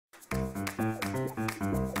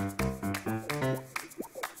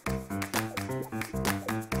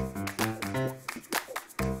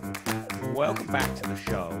welcome back to the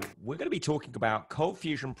show. We're going to be talking about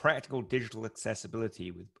ColdFusion Practical Digital Accessibility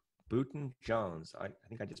with Bouton Jones. I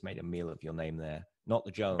think I just made a meal of your name there. Not the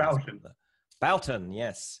Jones. Bouton. Bouton,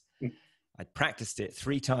 yes. I practiced it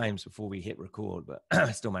 3 times before we hit record, but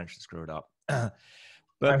I still managed to screw it up. But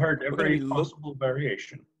I've heard every possible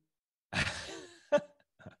variation.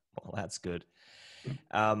 Well, that's good.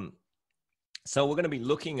 So we're going to be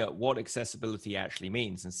looking at what accessibility actually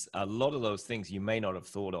means. And a lot of those things you may not have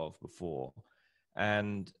thought of before.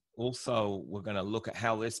 And also, we're going to look at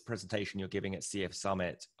how this presentation you're giving at CF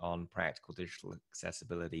Summit on practical digital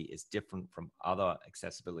accessibility is different from other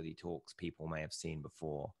accessibility talks people may have seen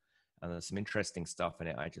before. And there's some interesting stuff in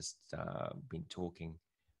it. I just been talking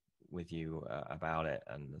with you about it,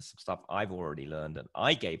 and there's some stuff I've already learned. And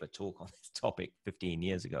I gave a talk on this topic 15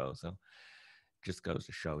 years ago. So just goes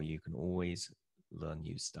to show you can always learn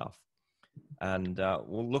new stuff. And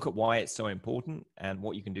we'll look at why it's so important and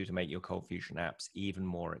what you can do to make your ColdFusion apps even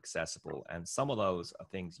more accessible. And some of those are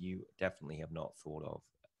things you definitely have not thought of.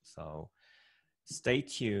 So stay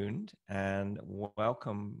tuned and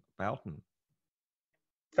welcome, Bouton.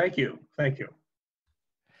 Thank you. Thank you.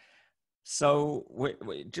 So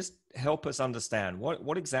just help us understand,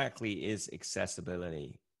 what exactly is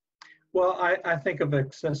accessibility? Well, I think of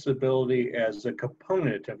accessibility as a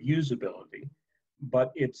component of usability,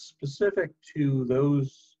 but it's specific to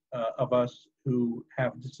those of us who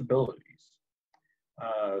have disabilities.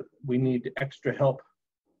 We need extra help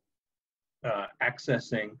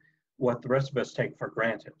accessing what the rest of us take for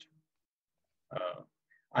granted.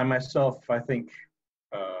 I myself, I think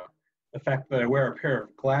the fact that I wear a pair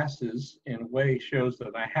of glasses in a way shows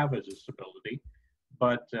that I have a disability.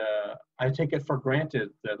 But I take it for granted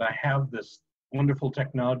that I have this wonderful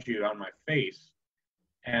technology on my face.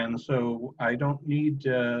 And so I don't need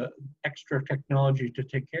extra technology to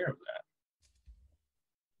take care of that.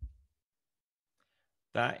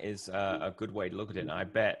 That is a good way to look at it. And I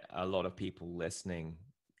bet a lot of people listening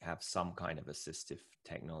have some kind of assistive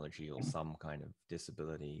technology or some kind of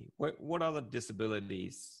disability. What other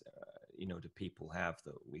disabilities, do people have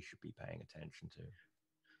that we should be paying attention to?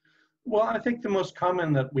 Well, I think the most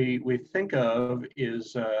common that we think of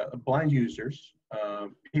is blind users,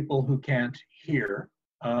 people who can't hear,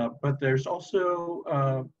 but there's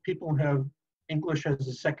also people who have English as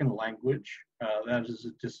a second language. That is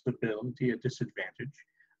a disability, a disadvantage.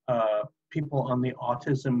 People on the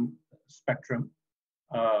autism spectrum,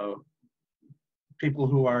 people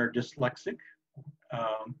who are dyslexic.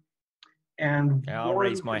 And yeah, I'll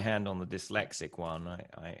raise my hand on the dyslexic one.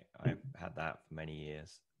 I've had that for many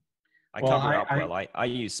years. I cover it up well. I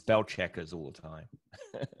use spell checkers all the time.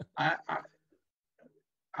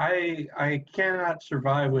 I cannot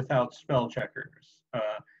survive without spell checkers.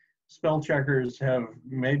 Spell checkers have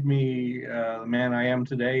made me the man I am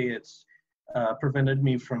today. It's prevented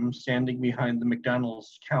me from standing behind the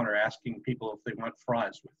McDonald's counter asking people if they want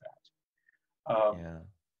fries with that. Yeah.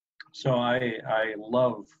 So I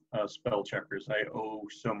love spell checkers. I owe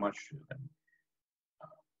so much to them.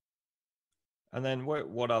 And then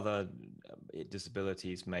what other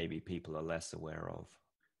disabilities maybe people are less aware of?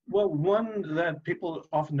 Well, one that people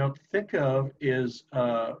often don't think of is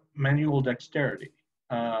manual dexterity.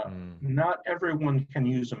 Not everyone can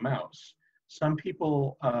use a mouse. Some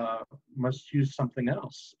people must use something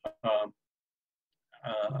else.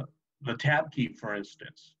 The tab key, for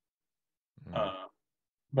instance.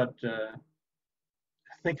 But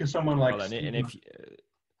think of someone like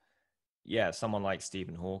someone like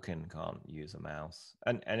Stephen Hawking can't use a mouse,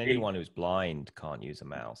 and anyone who's blind can't use a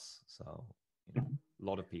mouse. So a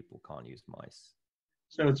lot of people can't use mice.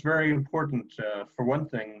 So it's very important, for one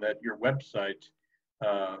thing, that your website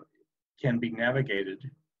can be navigated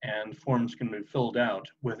and forms can be filled out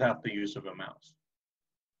without the use of a mouse.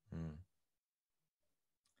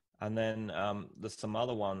 And then there's some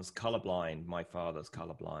other ones. Colorblind. My father's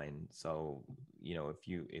colorblind, so if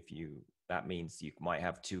you that means you might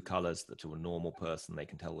have 2 colors that to a normal person they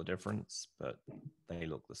can tell the difference, but they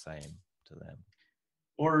look the same to them.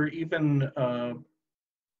 Or even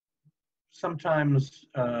sometimes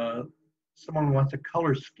someone wants a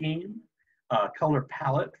color scheme, color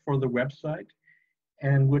palette for the website,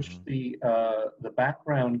 in which the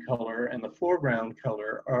background color and the foreground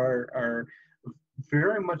color are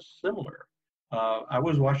very much similar. I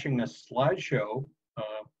was watching a slideshow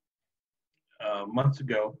months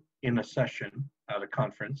ago in a session at a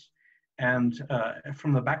conference, and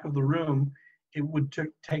from the back of the room, it would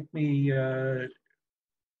take me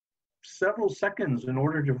several seconds in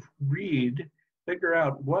order to figure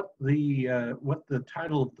out what the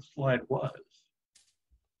title of the slide was.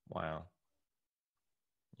 Wow.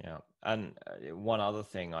 Yeah. And one other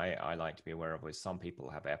thing I like to be aware of is some people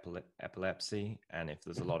have epilepsy. And if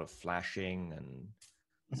there's a lot of flashing and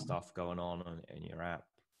stuff going on in your app,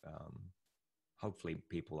 hopefully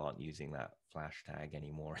people aren't using that flash tag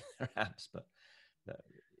anymore in their apps. But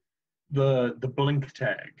the blink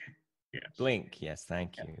tag, yes. Blink, yes,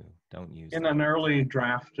 thank you. Don't use in that. an early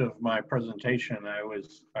draft of my presentation, I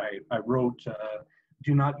wrote,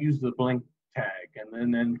 do not use the blink tag. And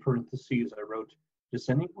then in parentheses, I wrote, does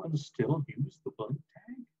anyone still use the blink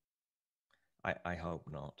tag? I hope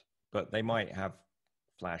not, but they might have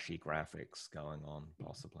flashy graphics going on,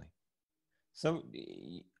 possibly. So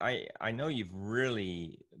I know you've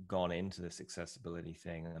really gone into this accessibility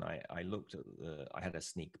thing, and I looked at I had a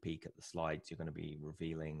sneak peek at the slides you're going to be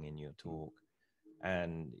revealing in your talk,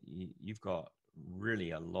 and you've got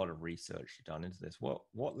really a lot of research you've done into this.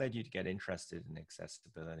 What led you to get interested in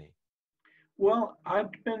accessibility? Well,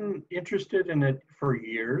 I've been interested in it for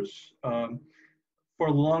years. For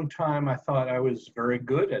a long time, I thought I was very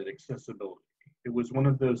good at accessibility. It was one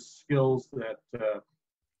of those skills that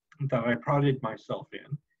I prided myself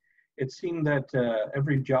in. It seemed that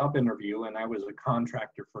every job interview, and I was a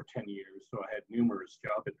contractor for 10 years, so I had numerous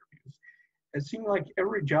job interviews. It seemed like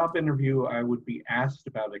every job interview I would be asked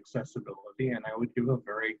about accessibility, and I would give a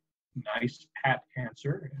very nice, pat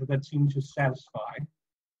answer that seemed to satisfy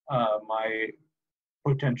my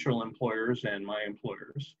potential employers and my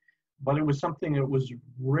employers. But it was something that was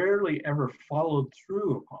rarely ever followed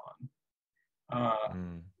through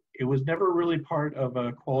upon. It was never really part of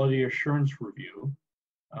a quality assurance review.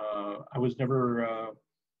 I was never,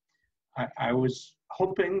 I was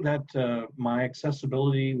hoping that my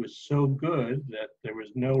accessibility was so good that there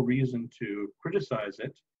was no reason to criticize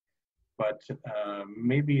it, but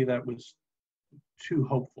maybe that was too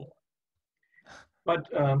hopeful. But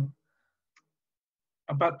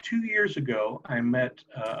about 2 years ago, I met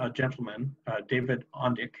a gentleman, David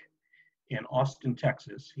Ondick, in Austin,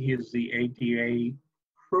 Texas. He is the ADA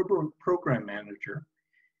program manager.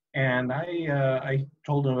 And I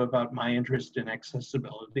told him about my interest in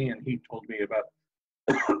accessibility, and he told me about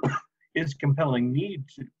his compelling need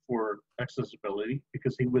for accessibility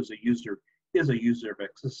because he was is a user of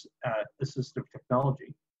assistive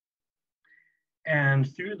technology.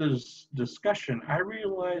 And through this discussion, I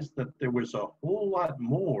realized that there was a whole lot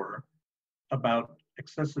more about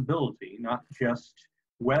accessibility, not just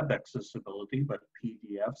web accessibility, but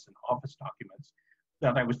PDFs and Office documents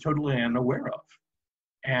that I was totally unaware of.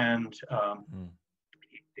 And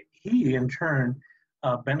he, in turn,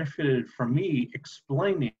 benefited from me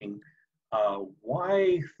explaining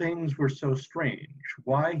why things were so strange,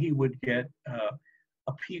 why he would get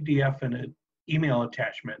a PDF and an email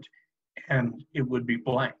attachment, and it would be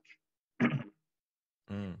blank.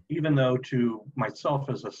 Even though to myself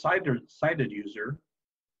as a sighted user,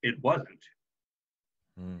 it wasn't.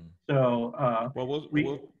 So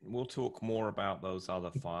well, we'll talk more about those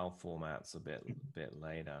other file formats a bit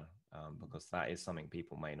later, because that is something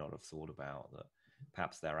people may not have thought about, that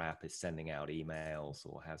perhaps their app is sending out emails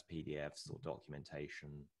or has PDFs or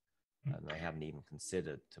documentation, and they hadn't even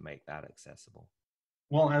considered to make that accessible.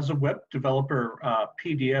 Well, as a web developer,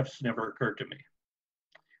 PDFs never occurred to me.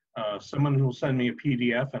 Someone will send me a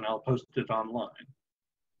PDF and I'll post it online.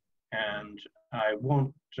 And I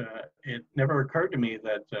won't, it never occurred to me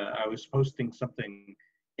that I was posting something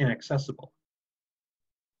inaccessible.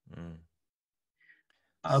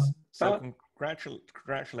 So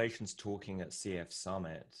congratulations talking at CF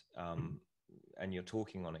Summit, and you're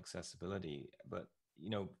talking on accessibility, but you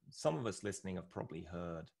know, some of us listening have probably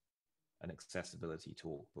heard an accessibility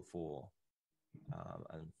talk before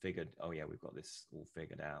and figured, oh yeah, we've got this all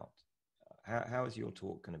figured out. How is your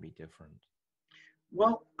talk going to be different?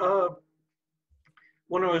 Well,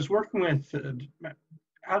 when I was working with,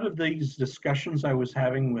 out of these discussions I was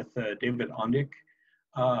having with David Ondick,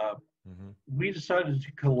 we decided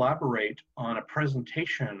to collaborate on a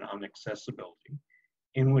presentation on accessibility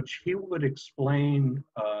in which he would explain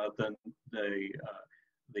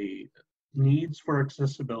the needs for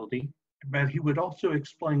accessibility, but he would also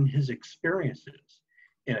explain his experiences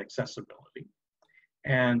in accessibility.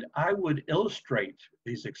 And I would illustrate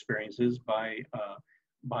these experiences by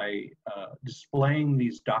displaying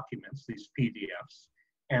these documents, these PDFs,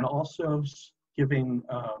 and also giving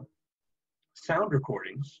sound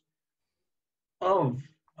recordings of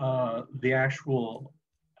the actual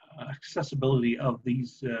accessibility of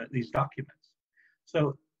these documents.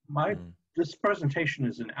 So this presentation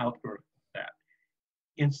is an outgrowth of that.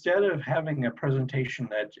 Instead of having a presentation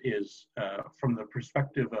that is from the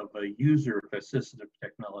perspective of a user of assistive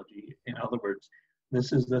technology, in other words,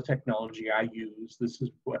 this is the technology I use, this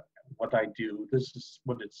is what I do, this is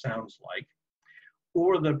what it sounds like,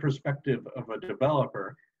 or the perspective of a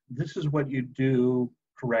developer, this is what you do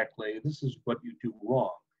correctly, this is what you do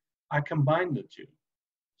wrong. I combine the two.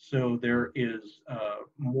 So there is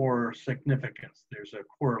more significance, there's a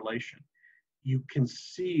correlation. You can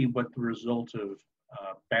see what the result of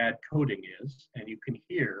bad coding is, and you can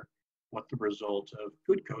hear what the result of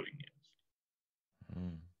good coding is.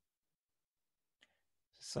 Mm.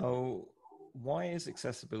 So why is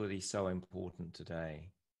accessibility so important today?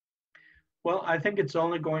 Well, I think it's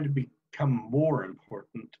only going to become more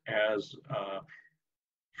important as,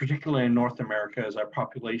 particularly in North America, as our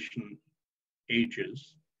population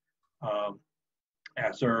ages,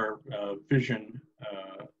 as our vision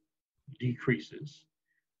decreases.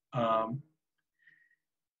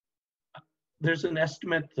 There's an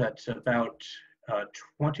estimate that about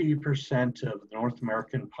 20% of the North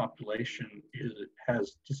American population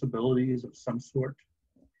has disabilities of some sort.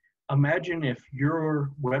 Imagine if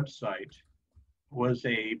your website was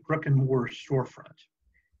a brick and mortar storefront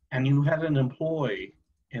and you had an employee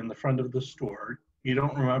in the front of the store. You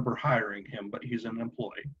don't remember hiring him, but he's an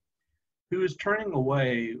employee who is turning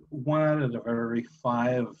away 1 out of every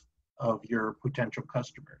 5 of your potential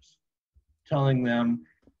customers, telling them,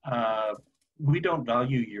 we don't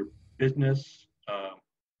value your business.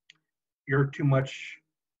 You're too much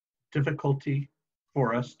difficulty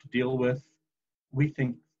for us to deal with. We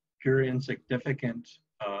think you're insignificant,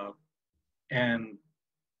 and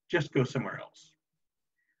just go somewhere else.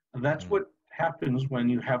 And that's what happens when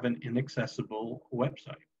you have an inaccessible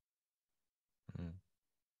website.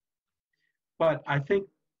 But I think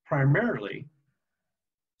primarily,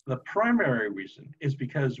 the primary reason is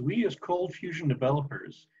because we as ColdFusion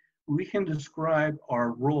developers, we can describe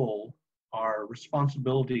our role, our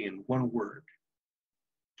responsibility in one word: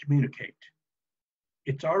 communicate.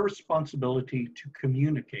 It's our responsibility to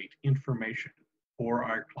communicate information for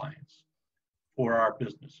our clients, for our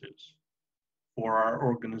businesses, for our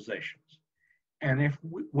organizations. And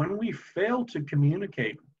when we fail to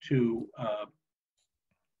communicate to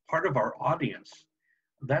part of our audience,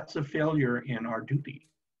 that's a failure in our duty.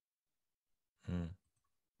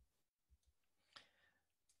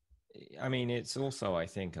 I mean, it's also, I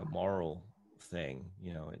think, a moral thing.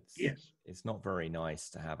 You know, it's not very nice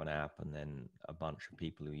to have an app and then a bunch of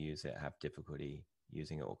people who use it have difficulty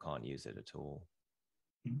using it or can't use it at all.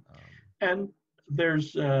 And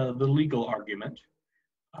there's the legal argument.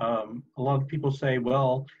 A lot of people say,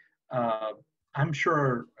 well, I'm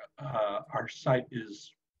sure our site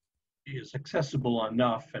is accessible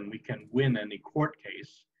enough and we can win any court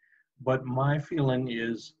case. But my feeling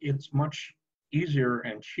is it's much easier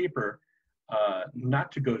and cheaper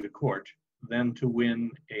not to go to court than to win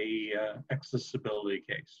a accessibility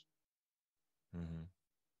case.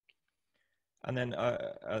 And then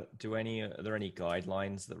are there any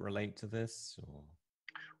guidelines that relate to this? Or?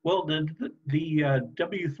 Well, the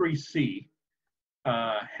W3C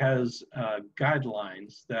has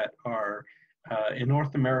guidelines that are in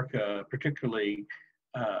North America particularly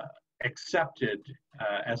accepted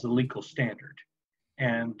as a legal standard,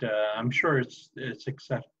 and I'm sure it's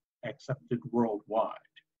accepted worldwide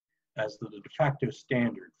as the de facto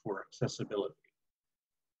standard for accessibility.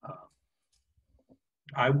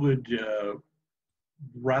 I would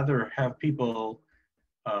rather have people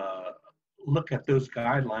look at those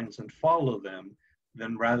guidelines and follow them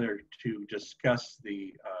than rather to discuss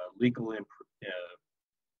the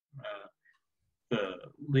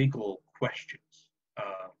legal questions.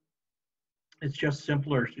 It's just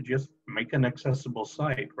simpler to just make an accessible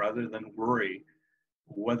site rather than worry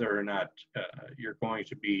whether or not you're going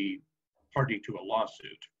to be party to a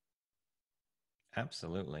lawsuit.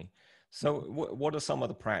 Absolutely. So what are some of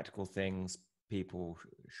the practical things people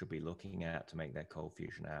should be looking at to make their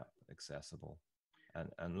ColdFusion app accessible?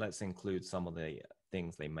 And let's include some of the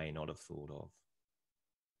things they may not have thought of.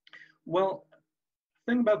 Well,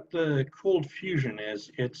 the thing about the ColdFusion is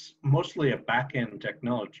it's mostly a back-end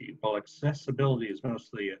technology, while accessibility is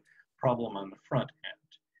mostly a problem on the front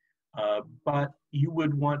end. But you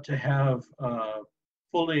would want to have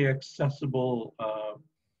fully accessible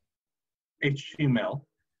HTML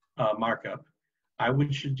markup. I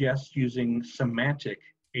would suggest using Semantic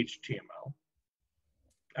HTML,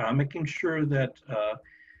 making sure that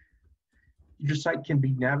your site can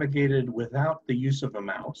be navigated without the use of a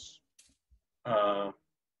mouse.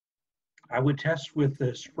 I would test with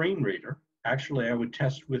a screen reader. Actually, I would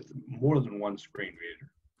test with more than one screen reader.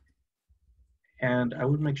 And I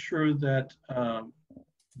would make sure that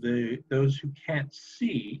those who can't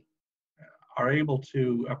see are able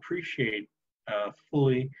to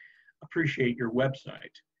fully appreciate your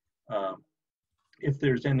website. if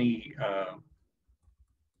there's any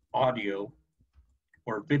audio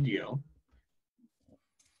or video,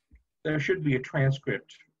 there should be a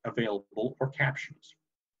transcript available or captions.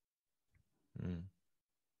 Mm.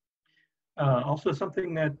 Also,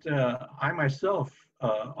 something that I myself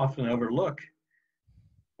often overlook,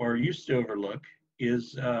 or used to overlook,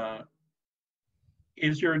 is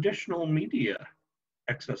your additional media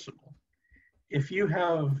accessible? If you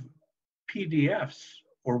have PDFs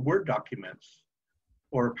or Word documents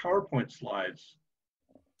or PowerPoint slides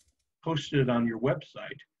posted on your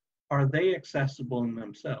website, are they accessible in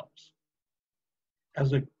themselves?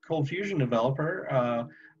 As a ColdFusion developer,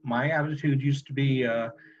 my attitude used to be,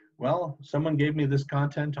 well, someone gave me this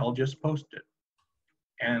content, I'll just post it.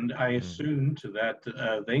 And I assumed that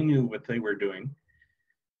they knew what they were doing,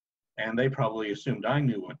 and they probably assumed I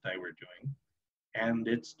knew what they were doing, and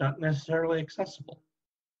it's not necessarily accessible.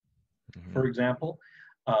 For example,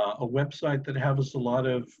 a website that has a lot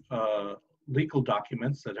of legal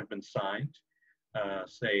documents that have been signed,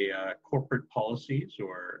 say corporate policies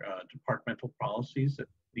or departmental policies that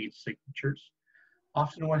need signatures.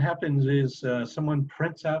 Often what happens is someone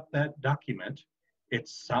prints out that document,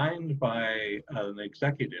 it's signed by an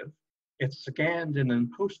executive, it's scanned and then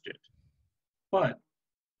posted. But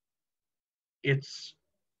it's,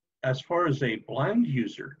 as far as a blind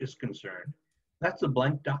user is concerned, that's a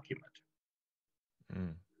blank document.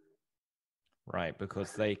 Right,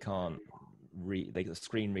 because they can't read, the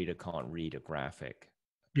screen reader can't read a graphic.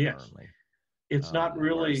 Apparently. Yes, it's not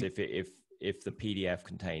really. If the PDF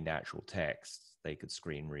contained actual text, they could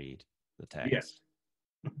screen read the text. Yes.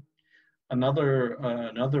 Another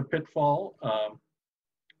pitfall.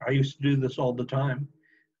 I used to do this all the time.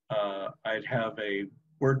 I'd have a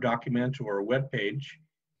Word document or a web page,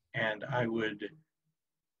 and I would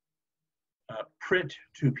print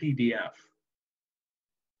to PDF.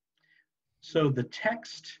 So the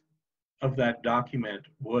text of that document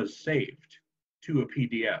was saved to a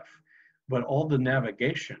PDF, but all the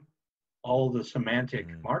navigation, all the semantic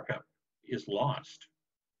markup is lost.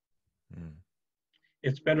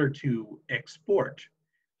 It's better to export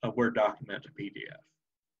a Word document to PDF.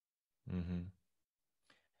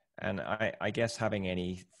 And I guess having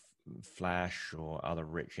any Flash or other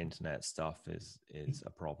rich internet stuff is a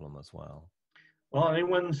problem as well. Well,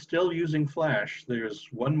 anyone still using Flash, there's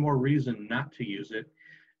one more reason not to use it,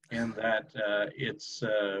 and that it's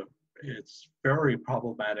very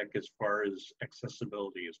problematic as far as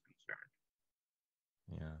accessibility is concerned.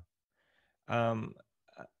 Yeah.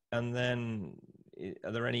 And then,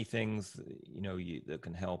 are there any things that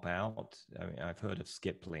can help out? I mean, I've heard of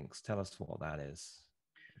skip links. Tell us what that is.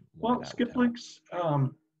 Well, skip links,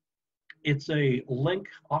 it's a link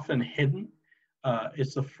often hidden.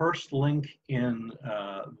 It's the first link in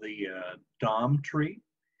the DOM tree.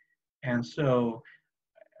 And so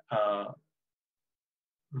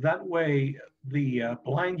that way the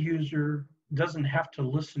blind user doesn't have to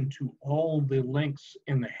listen to all the links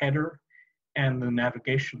in the header and the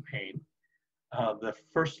navigation pane. The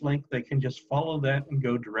first link, they can just follow that and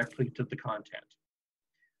go directly to the content.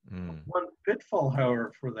 One pitfall,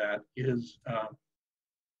 however, for that is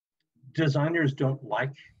designers don't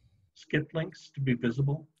like skip links to be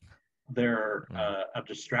visible. They're a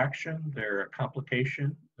distraction, they're a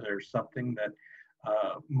complication, they're something that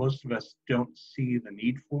most of us don't see the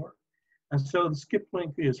need for. And so the skip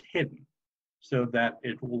link is hidden so that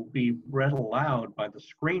it will be read aloud by the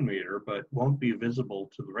screen reader, but won't be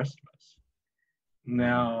visible to the rest of us.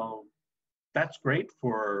 Now, that's great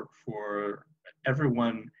for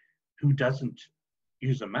everyone who doesn't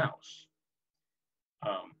use a mouse.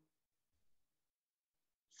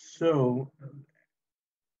 So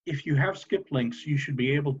if you have skip links, you should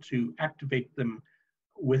be able to activate them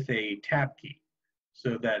with a tab key,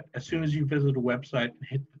 so that as soon as you visit a website and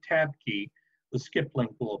hit the tab key, the skip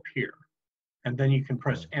link will appear. And then you can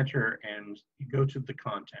press enter and you go to the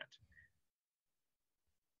content.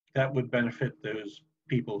 That would benefit those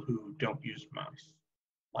people who don't use mouse,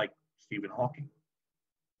 like Stephen Hawking.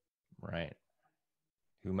 Right.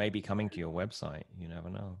 Who may be coming to your website, you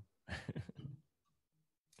never know.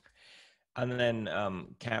 And then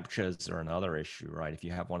captures are another issue, right? If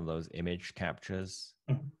you have one of those image captures,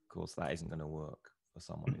 of course, that isn't going to work for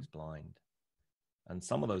someone who's blind. And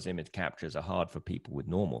some of those image captures are hard for people with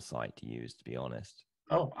normal sight to use, to be honest.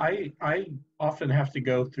 Oh, I often have to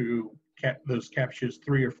go through those captures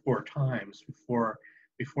 3 or 4 times before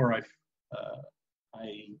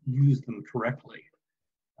I use them correctly.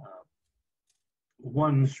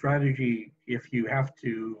 One strategy, if you have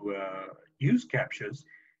to use captures,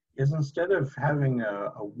 is instead of having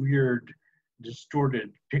a weird,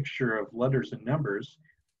 distorted picture of letters and numbers,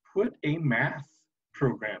 put a math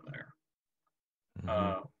program there.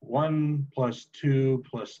 Mm-hmm. 1 plus 2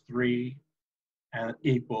 plus 3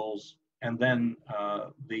 equals, and then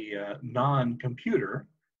the non-computer,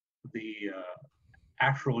 the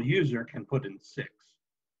actual user, can put in 6.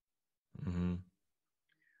 Mm-hmm.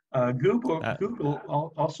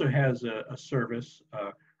 Google also has a service,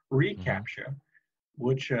 Mm-hmm. reCAPTCHA,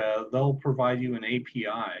 which they'll provide you an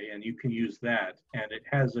API, and you can use that, and it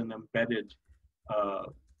has an embedded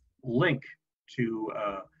link to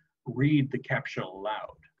read the CAPTCHA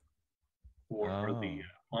aloud for the Oh,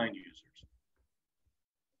 blind users.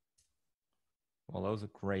 well, those are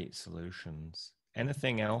great solutions.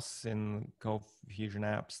 Anything else in ColdFusion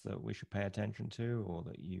apps that we should pay attention to, or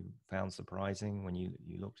that you found surprising when you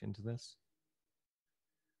looked into this?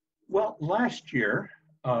 Well, last year,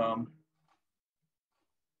 I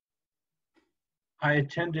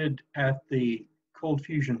attended at the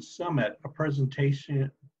ColdFusion Summit a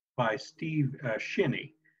presentation by Steve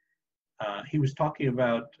Shinney. He was talking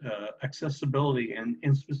about accessibility, and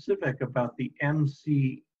in specific about the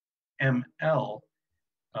MCML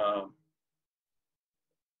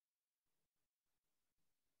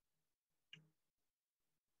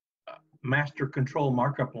master control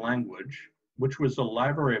markup language, which was a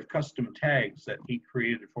library of custom tags that he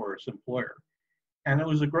created for his employer. And it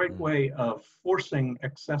was a great way of forcing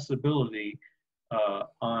accessibility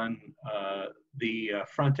on the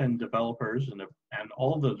front-end developers and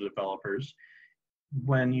all the developers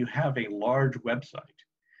when you have a large website.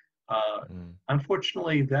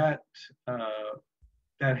 Unfortunately, that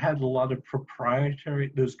had a lot of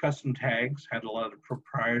proprietary, those custom tags had a lot of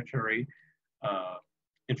proprietary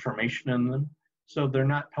information in them, so they're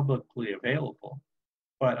not publicly available.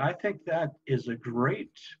 But I think that is a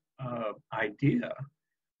great idea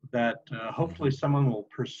that hopefully someone will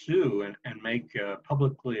pursue and make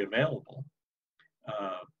publicly available.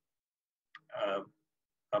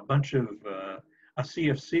 A bunch of a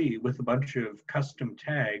CFC with a bunch of custom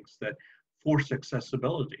tags that force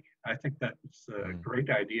accessibility. I think that's a great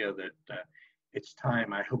idea that it's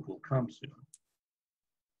time, I hope, will come soon.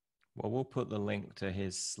 Well, we'll put the link to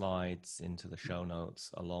his slides into the show notes,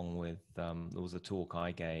 along with, there was a talk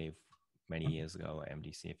I gave many years ago at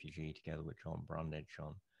MDCFUG together with John Brundage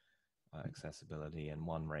on accessibility, and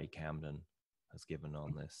one Ray Camden has given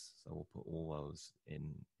on this. So we'll put all those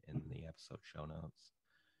in the episode show notes.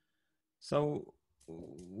 So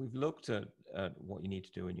we've looked at what you need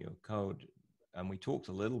to do in your code, and we talked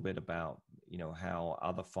a little bit about, how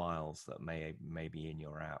other files that may be in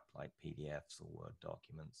your app, like PDFs or Word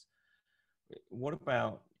documents. What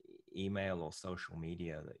about email or social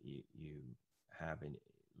media that you have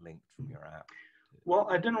linked from your app? Well,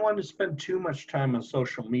 I didn't want to spend too much time on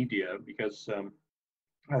social media because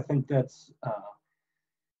I think that's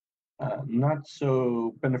not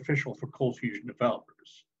so beneficial for ColdFusion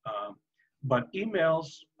developers. But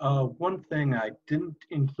emails, one thing I didn't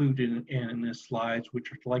include in the slides,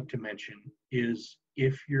 which I'd like to mention, is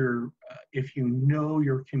if you know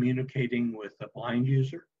you're communicating with a blind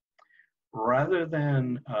user, rather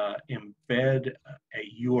than embed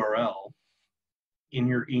a URL in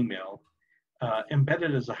your email, embed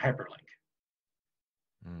it as a hyperlink.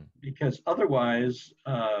 Because otherwise,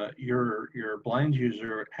 your blind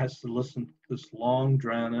user has to listen to this long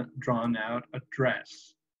drawn out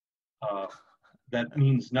address that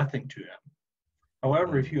means nothing to him.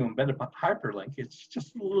 However, if you embed a hyperlink, it's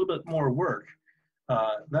just a little bit more work.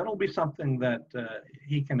 That'll be something that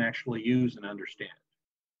he can actually use and understand.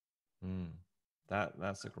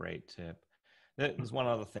 That's a great tip. There's one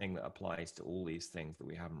other thing that applies to all these things that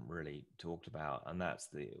we haven't really talked about, and that's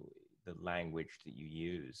the language that you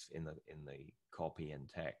use in the copy and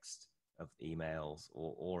text of emails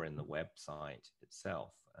or in the website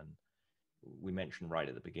itself. And we mentioned right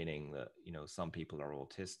at the beginning that some people are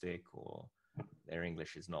autistic or their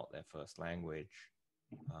English is not their first language.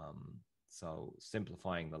 So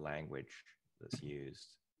simplifying the language that's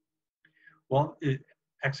used. Well,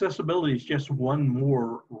 accessibility is just one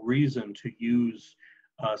more reason to use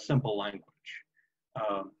simple language.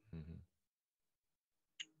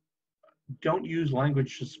 Don't use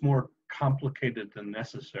language that's more complicated than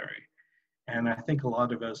necessary. And I think a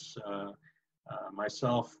lot of us,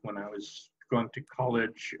 myself, when I was going to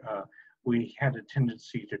college, we had a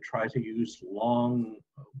tendency to try to use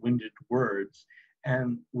long-winded words,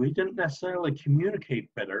 and we didn't necessarily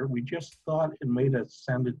communicate better. We just thought it made us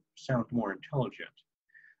sound more intelligent.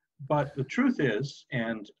 But the truth is,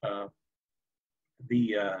 and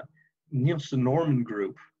the Nielsen Norman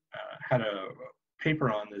group had a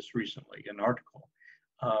paper on this recently, an article,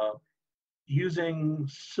 using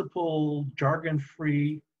simple,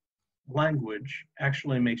 jargon-free language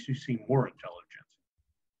actually makes you seem more intelligent.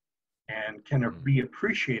 and can be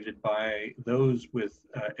appreciated by those with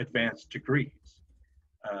advanced degrees.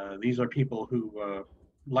 These are people who,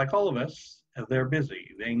 like all of us, they're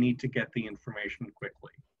busy. They need to get the information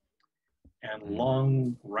quickly. And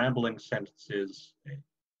long, rambling sentences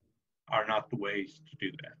are not the ways to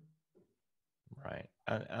do that. Right.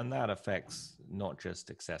 And that affects not just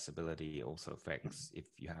accessibility, it also affects, if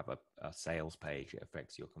you have a sales page, it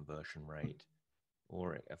affects your conversion rate,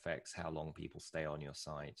 or it affects how long people stay on your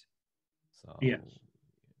site. So yes.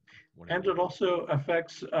 And it also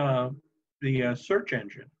affects the search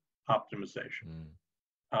engine optimization.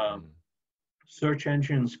 Search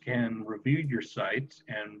engines can review your site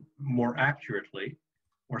and more accurately,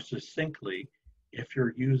 more succinctly, if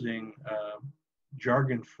you're using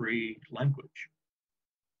jargon-free language.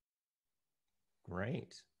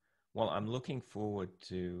 Great. Well, I'm looking forward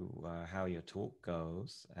to how your talk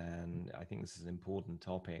goes, and I think this is an important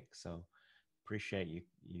topic, so appreciate you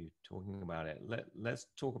talking about it. Let's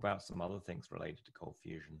talk about some other things related to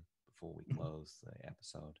ColdFusion before we close the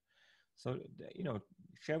episode. So,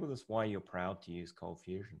 share with us why you're proud to use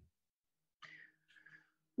ColdFusion.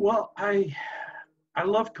 Well, I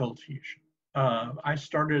love ColdFusion. I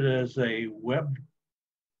started as a web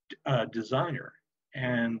designer,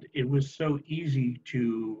 and it was so easy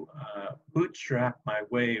to bootstrap my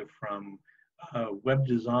way from web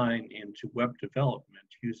design into web development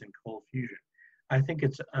using ColdFusion. I think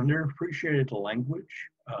it's an underappreciated language.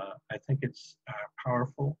 I think it's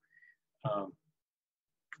powerful.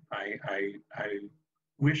 I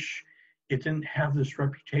wish it didn't have this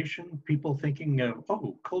reputation. People thinking of,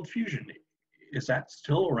 oh, ColdFusion, is that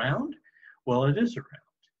still around? Well, it is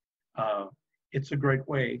around. It's a great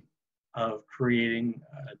way of creating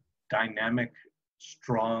dynamic,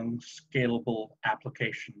 strong, scalable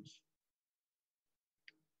applications.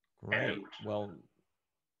 Great. Well,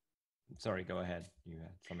 sorry, go ahead. You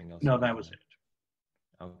had something else? No, that was it.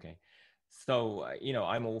 Okay. So,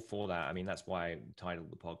 I'm all for that. I mean, that's why I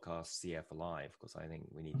titled the podcast CF Alive, because I think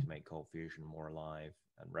we need to make ColdFusion more alive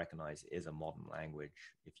and recognize it is a modern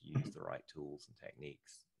language if you use the right tools and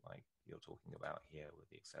techniques like you're talking about here with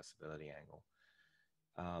the accessibility angle.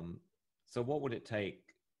 So what would it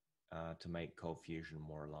take to make ColdFusion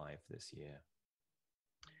more alive this year?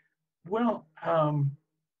 Well,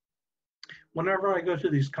 whenever I go to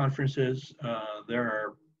these conferences, there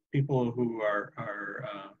are people who are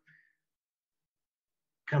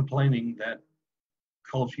complaining that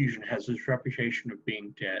ColdFusion has this reputation of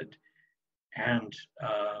being dead, and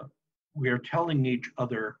we are telling each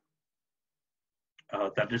other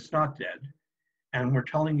that it's not dead, and we're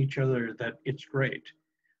telling each other that it's great.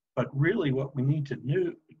 But really, what we need to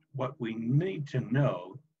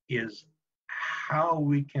know is how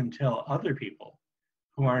we can tell other people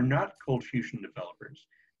who are not ColdFusion developers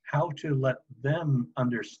how to let them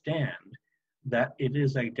understand that it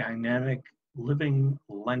is a dynamic, living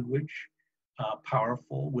language,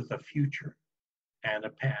 powerful, with a future and a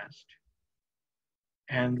past.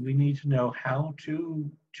 And we need to know how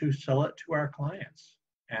to sell it to our clients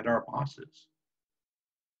and our bosses.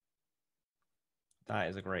 That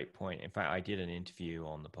is a great point. In fact, I did an interview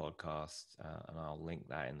on the podcast, and I'll link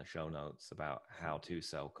that in the show notes, about how to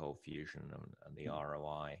sell ColdFusion and the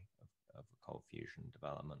ROI of ColdFusion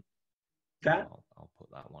development. I'll put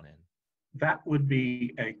that one in. That would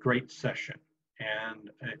be a great session. And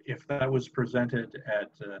if that was presented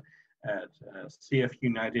at CF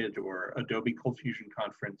United or Adobe ColdFusion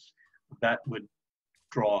Conference, that would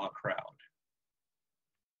draw a crowd.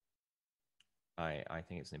 I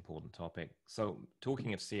think it's an important topic. So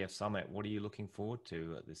talking of CF Summit, what are you looking forward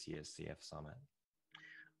to at this year's CF Summit?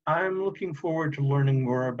 I'm looking forward to learning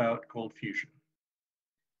more about ColdFusion.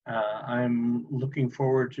 I'm looking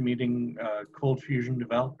forward to meeting ColdFusion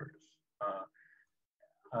developers.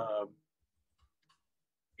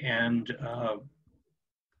 And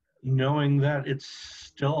knowing that it's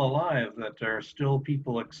still alive, that there are still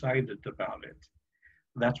people excited about it.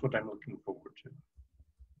 That's what I'm looking forward to.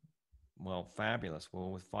 Well, fabulous.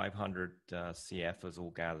 Well, with 500 CFers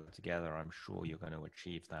all gathered together, I'm sure you're going to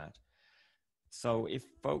achieve that. So if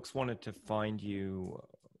folks wanted to find you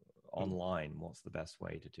online, what's the best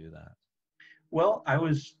way to do that? Well, I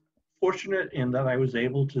was fortunate in that I was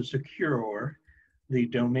able to secure the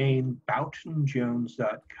domain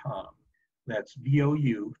boutonjones.com. That's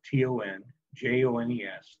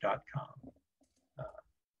BOUTONJONES.com.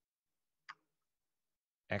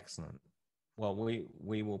 Excellent. Well, we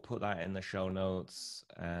will put that in the show notes,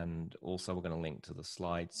 and also we're going to link to the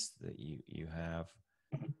slides that you have.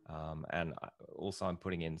 And also I'm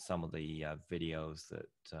putting in some of the videos that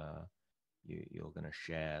you're going to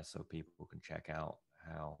share so people can check out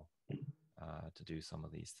how to do some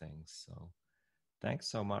of these things. So thanks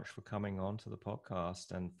so much for coming on to the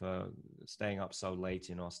podcast and for staying up so late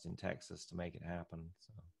in Austin, Texas to make it happen.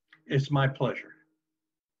 So. It's my pleasure.